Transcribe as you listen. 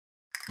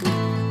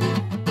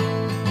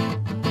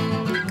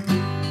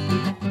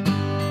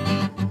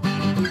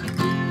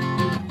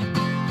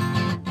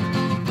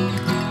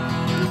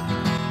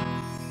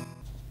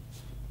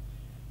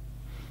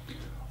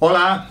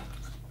Hola,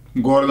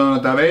 Gordon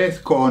otra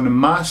vez con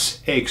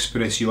más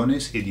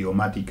expresiones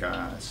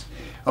idiomáticas.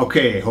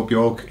 Okay, hope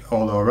you're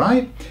all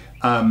alright.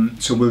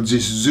 So we'll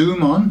just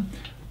zoom on.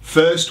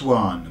 First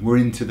one, we're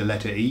into the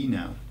letter E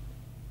now.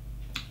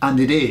 And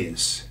it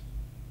is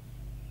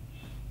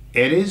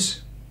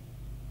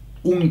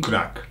un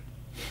crack.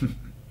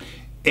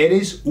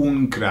 Eres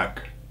un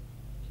crack.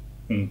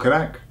 Un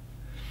crack.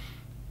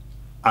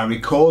 I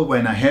recall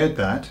when I heard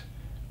that,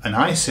 and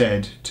I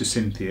said to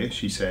Cynthia,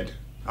 she said,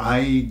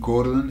 "Ay,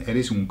 Gordon,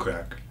 eres un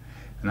crack."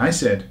 And I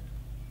said,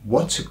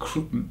 "What's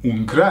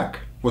un crack?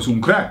 What's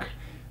un crack?"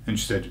 And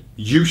she said,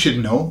 "You should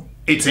know,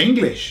 it's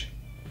English."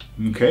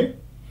 Okay?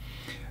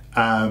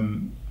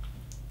 And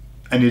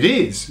it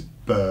is,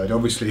 but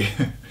obviously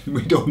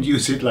we don't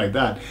use it like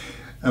that,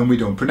 and we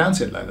don't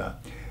pronounce it like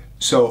that.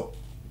 So,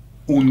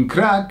 un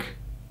crack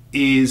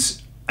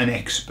is an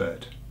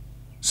expert.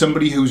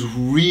 Somebody who's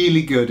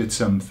really good at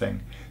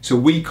something. So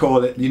we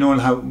call it, you know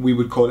how we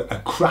would call it a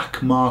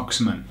crack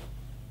marksman.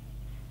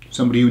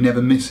 Somebody who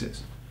never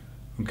misses.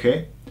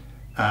 Okay?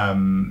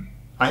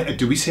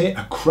 Do we say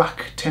a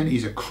crack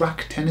he's a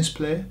crack tennis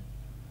player?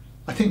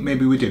 I think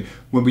maybe we do.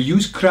 When we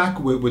use crack,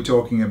 we're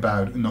talking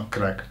about, not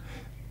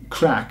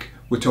crack,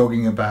 we're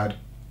talking about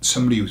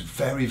somebody who's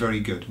very,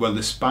 very good. Well,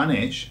 the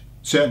Spanish,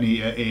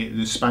 certainly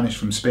the Spanish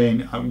from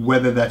Spain,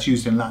 whether that's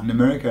used in Latin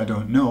America, I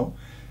don't know,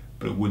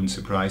 but it wouldn't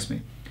surprise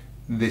me.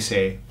 They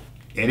say,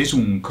 "Eres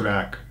un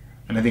crack."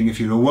 And I think if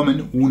you're a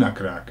woman, una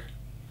crack.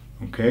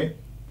 Okay?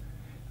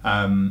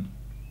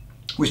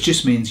 Which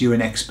just means you're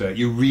an expert,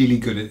 you're really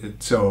good at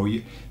it. So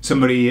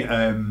somebody's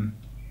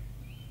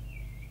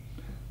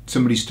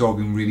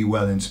talking really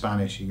well in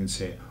Spanish, you can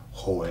say,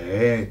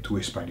 "Joder, tu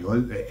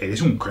español,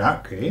 eres un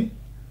crack, eh?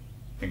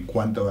 En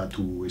cuanto a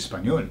tu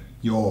español,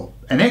 you're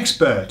an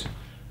expert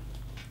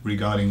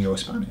regarding your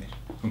Spanish."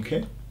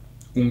 Okay?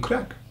 Un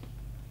crack.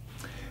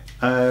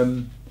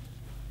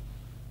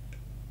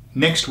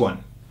 Next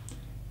one.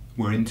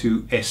 We're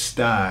into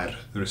estar.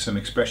 There are some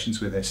expressions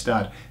with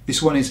estar.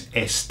 This one is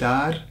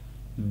estar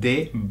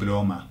de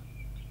broma.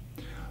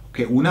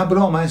 Okay, una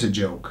broma is a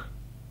joke.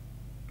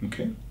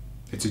 Okay,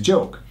 it's a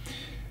joke.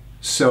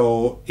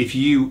 So if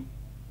you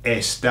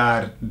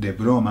estar de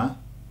broma,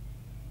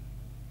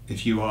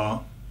 if you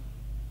are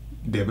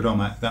de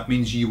broma, that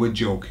means you were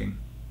joking.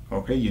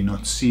 Okay, you're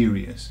not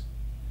serious.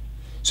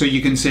 So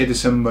you can say to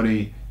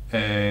somebody,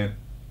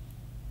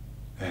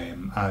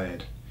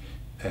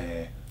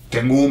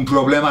 tengo un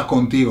problema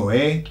contigo,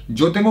 eh?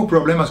 Yo tengo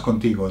problemas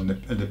contigo. And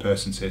the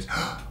person says,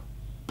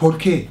 ¿por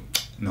qué?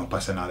 No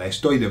pasa nada,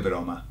 estoy de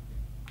broma.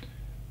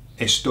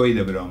 Estoy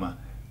de broma.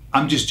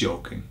 I'm just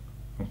joking,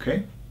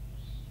 okay?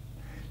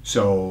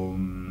 So,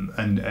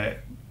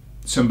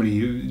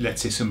 somebody,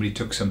 let's say somebody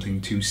took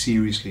something too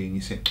seriously and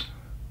you say,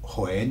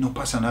 "Joder, no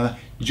pasa nada.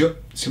 Yo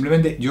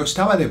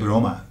estaba de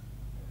broma.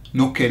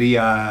 No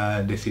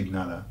quería decir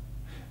nada.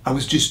 I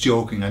was just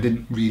joking, I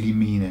didn't really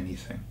mean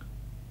anything."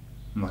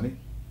 ¿Vale?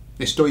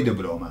 Estoy de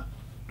broma.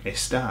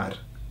 Estar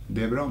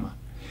de broma.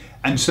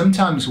 And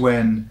sometimes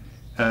when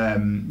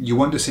you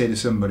want to say to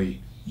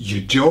somebody,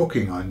 "You're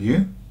joking, aren't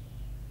you?"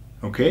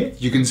 Okay?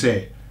 You can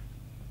say,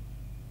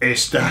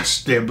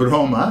 "Estás de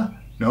broma,"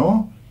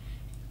 no?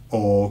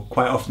 Or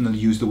quite often they'll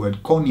use the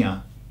word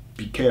coña.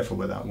 Be careful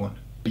with that one.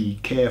 Be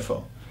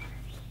careful.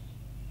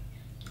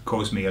 It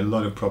caused me a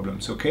lot of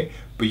problems, okay?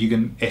 But you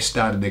can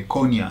estar de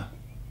coña.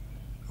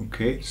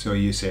 Okay? So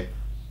you say,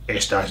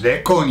 "Estás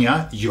de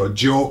coña," you're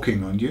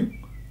joking, aren't you?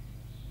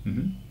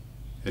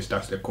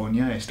 Estás de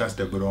coña, estás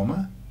de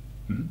broma.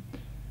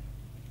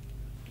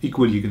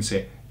 Equally, you can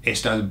say,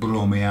 "Estás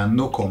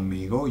bromeando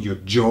conmigo,"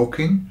 you're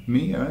joking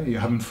me,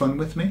 you're having fun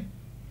with me.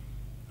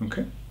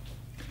 Okay?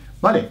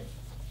 Vale.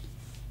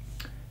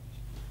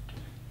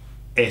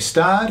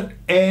 Estar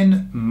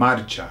en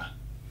marcha.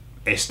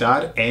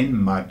 Estar en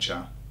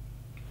marcha.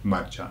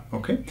 Marcha,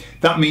 okay?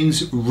 That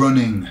means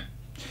running.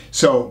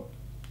 So,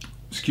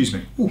 excuse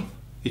me, ooh,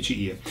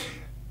 itchy ear.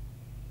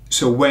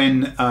 So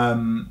when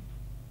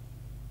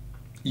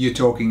you're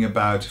talking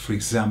about, for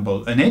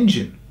example, an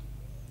engine,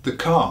 the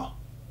car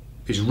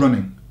is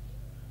running.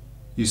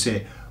 You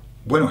say,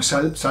 "Bueno,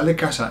 sal de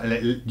casa,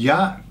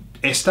 ya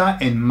está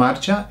en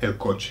marcha el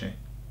coche."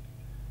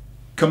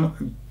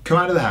 Come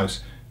out of the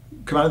house.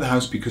 Come out of the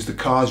house because the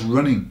car's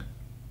running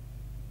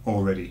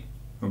already.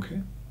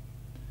 Okay?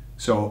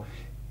 So,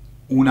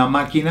 una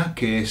máquina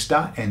que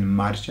está en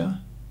marcha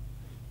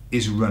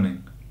is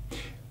running.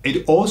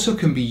 It also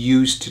can be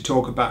used to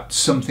talk about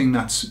something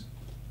that's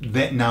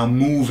now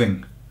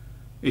moving.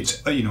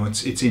 It's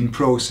it's in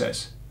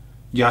process.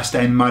 Ya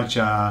está en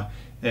marcha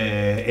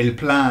el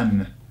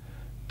plan.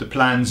 The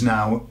plan's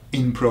now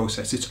in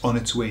process. It's on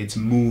its way. It's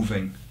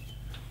moving.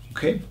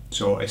 Okay.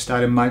 So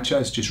estar en marcha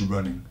is just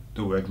running.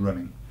 The word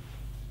running.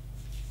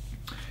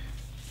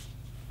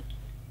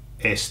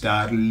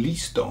 Estar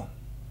listo.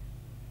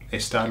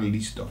 Estar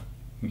listo.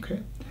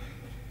 Okay.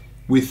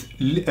 With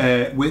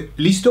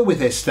listo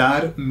with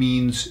estar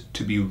means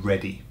to be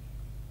ready,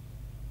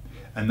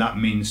 and that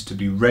means to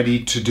be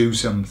ready to do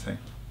something.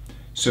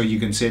 So you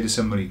can say to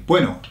somebody,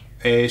 "Bueno,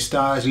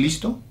 ¿Estás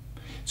listo?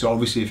 So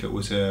obviously if it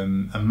was a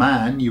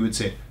man, you would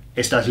say,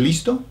 ¿Estás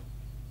listo?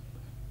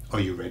 Are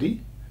you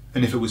ready?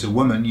 And if it was a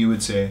woman, you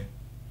would say,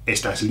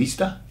 ¿Estás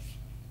lista?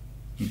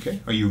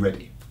 Okay, are you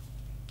ready?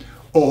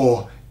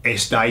 Or,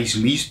 ¿estáis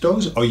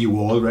listos? Are you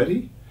all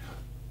ready?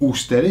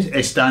 ¿Ustedes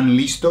están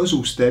listos?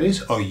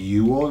 ¿Ustedes? Are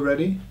you all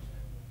ready?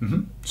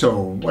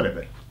 So,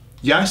 whatever.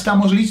 ¿Ya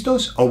estamos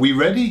listos? Are we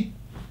ready?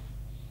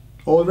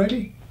 All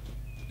ready?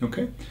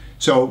 Okay.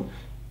 So,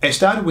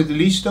 estar with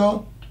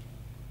listo,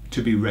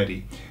 to be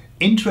ready.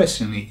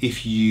 Interestingly,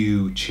 if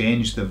you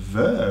change the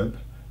verb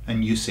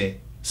and you say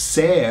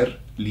ser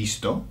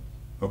listo,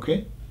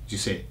 okay? You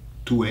say,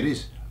 tú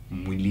eres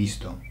muy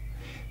listo.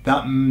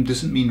 That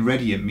doesn't mean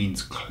ready, it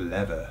means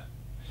clever.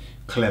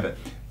 Clever.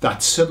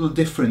 That subtle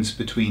difference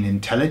between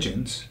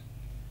intelligence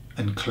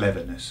and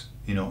cleverness.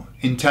 You know,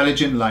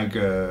 intelligent like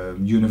a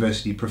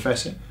university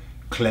professor,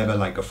 clever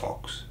like a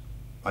fox.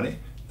 ¿Vale?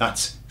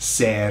 That's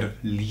ser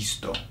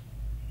listo.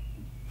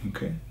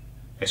 Okay?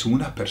 Es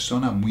una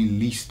persona muy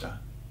lista.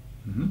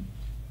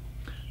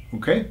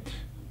 Okay?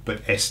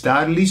 But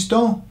estar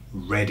listo,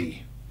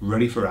 ready.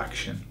 Ready for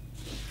action.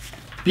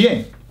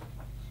 Bien.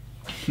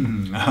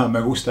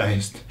 Me gusta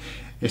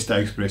esta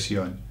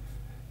expresión.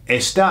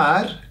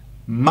 Estar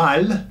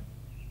mal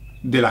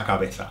de la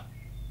cabeza.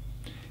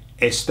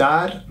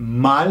 Estar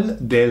mal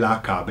de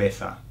la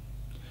cabeza.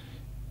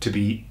 To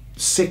be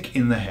sick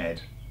in the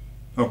head.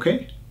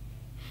 Okay?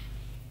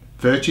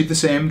 Virtue the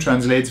same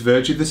translates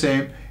virtue the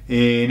same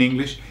in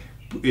English.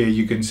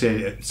 You can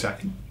say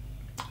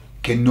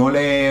que no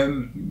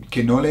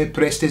le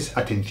prestes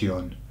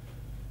atención.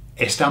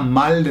 Está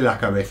mal de la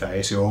cabeza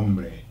ese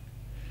hombre.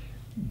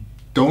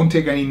 Don't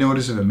take any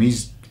notice of him.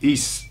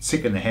 He's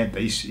sick in the head.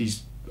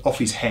 He's off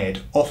his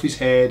head. Off his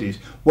head is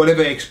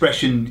whatever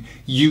expression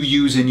you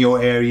use in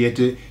your area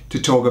to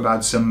talk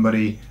about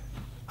somebody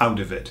out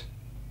of it.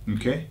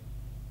 Okay?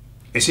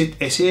 Ese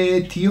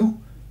tío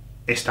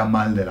está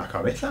mal de la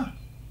cabeza.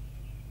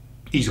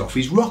 He's off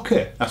his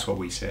rocker. That's what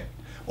we say.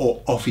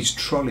 Or off his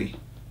trolley.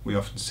 We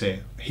often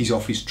say he's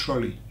off his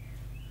trolley.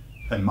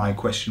 And my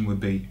question would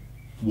be,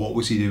 what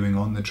was he doing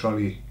on the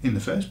trolley in the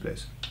first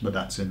place? But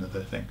that's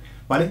another thing.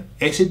 ¿Vale?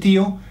 Ese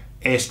tío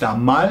está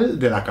mal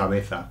de la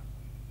cabeza.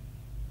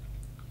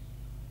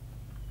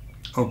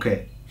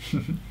 Okay.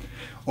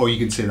 Or you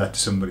can say that to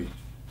somebody.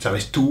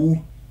 ¿Sabes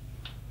tú?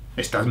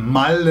 Estás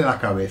mal de la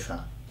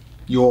cabeza.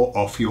 You're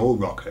off your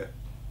rocker.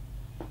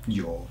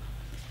 You're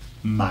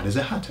mad as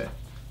a hatter.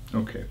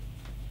 Okay.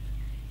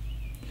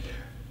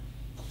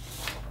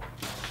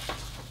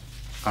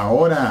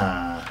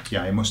 Ahora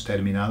ya hemos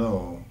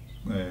terminado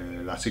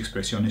las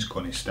expresiones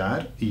con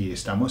estar y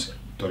estamos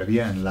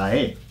todavía en la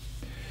E.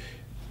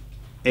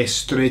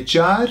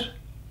 Estrechar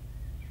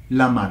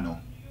la mano.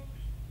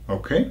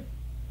 Okay?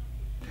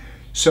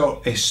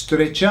 So,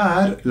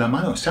 estrechar la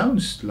mano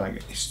sounds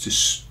like it's to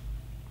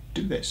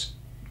do this,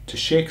 to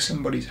shake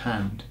somebody's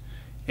hand.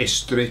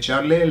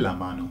 Estrecharle la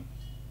mano.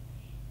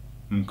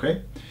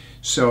 Okay?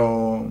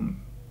 So,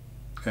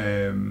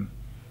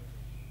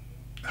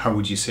 how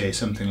would you say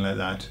something like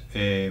that?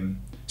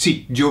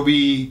 Sí, yo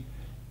vi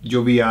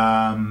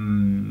a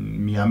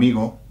mi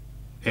amigo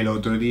el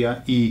otro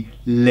día y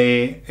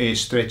le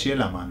estreché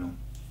la mano.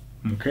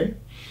 Okay?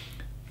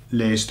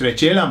 Le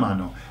estreché la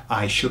mano.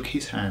 I shook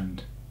his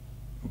hand.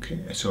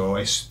 Okay? So,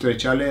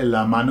 estrecharle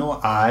la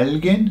mano a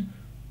alguien,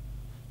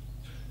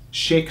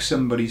 shake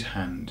somebody's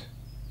hand.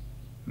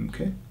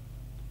 Okay?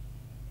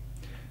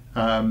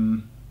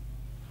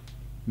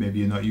 Maybe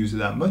you're not using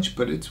that much,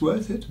 but it's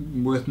worth it.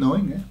 Worth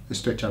knowing, eh?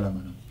 Estrechar la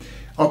mano.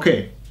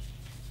 Okay.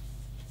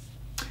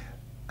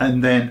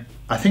 And then,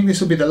 I think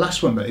this will be the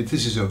last one, but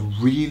this is a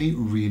really,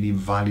 really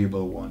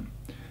valuable one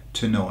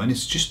to know. And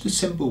it's just the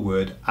simple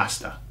word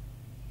hasta.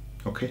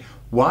 Okay?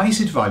 Why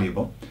is it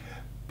valuable?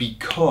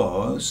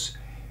 Because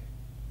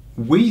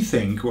we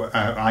think,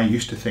 I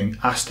used to think,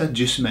 hasta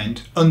just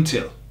meant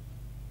until.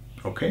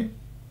 Okay?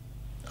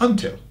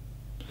 Until.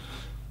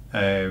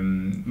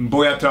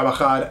 Voy a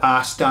trabajar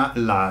hasta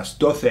las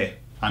 12.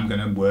 I'm going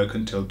to work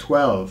until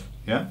 12.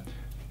 Yeah?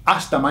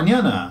 Hasta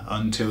mañana,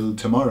 until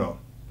tomorrow.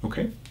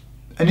 Okay?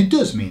 And it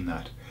does mean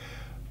that.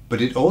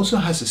 But it also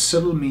has a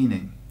subtle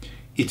meaning.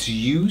 It's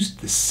used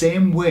the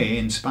same way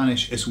in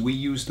Spanish as we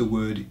use the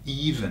word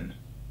even.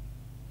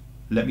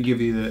 Let me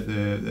give you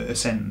a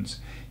sentence.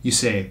 You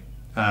say,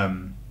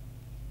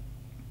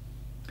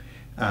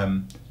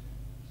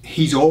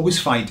 he's always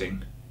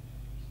fighting.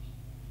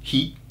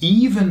 He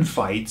even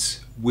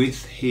fights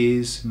with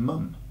his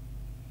mum.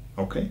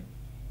 Okay?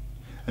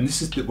 And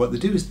this is what they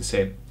do is they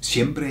say,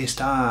 siempre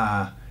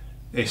está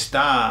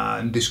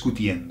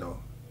discutiendo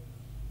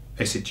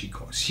ese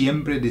chico.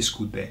 Siempre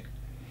discute.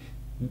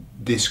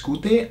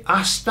 Discute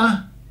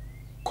hasta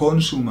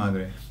con su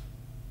madre.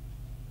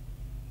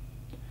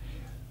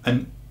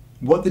 And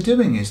what they're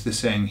doing is they're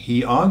saying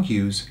he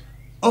argues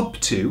up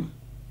to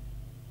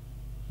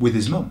with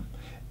his mum.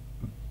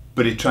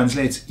 But it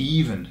translates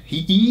even. He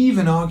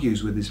even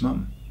argues with his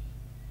mum.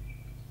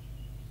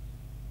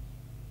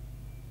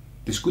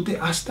 Discute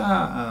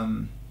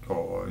hasta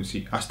Or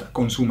sí, hasta,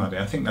 consumaré.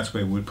 I think that's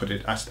where we would put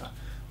it, hasta.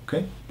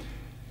 Okay?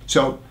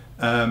 So,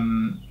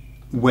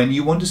 when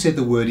you want to say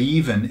the word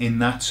even in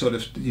that sort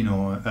of, you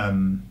know,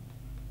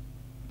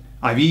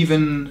 I've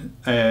even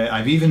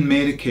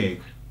made a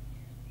cake.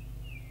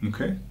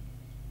 Okay?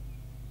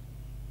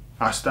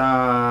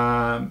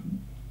 Hasta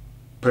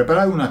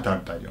preparar una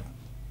tarta yo.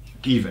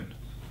 Even.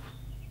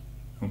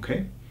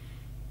 Okay?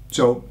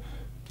 So,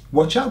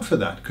 watch out for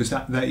that, because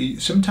that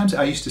sometimes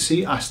I used to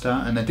see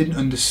hasta and I didn't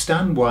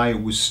understand why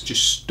it was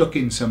just stuck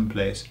in some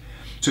place.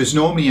 So it's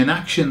normally an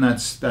action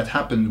that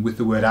happened with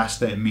the word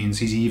hasta. It means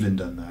he's even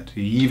done that.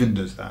 He even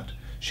does that.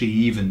 She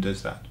even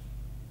does that.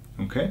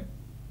 Okay?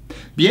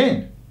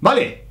 Bien,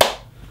 vale.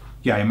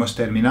 Ya hemos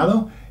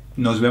terminado.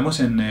 Nos vemos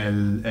en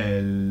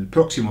el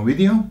próximo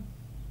vídeo.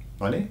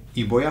 ¿Vale?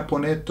 Y voy a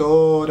poner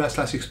todas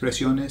las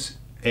expresiones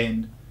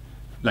en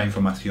la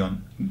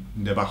información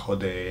debajo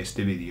de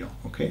este vídeo.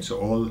 Okay?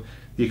 So all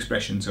the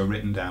expressions are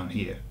written down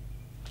here.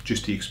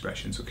 Just the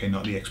expressions, okay?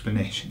 Not the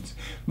explanations.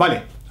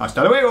 Vale,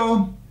 hasta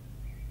luego.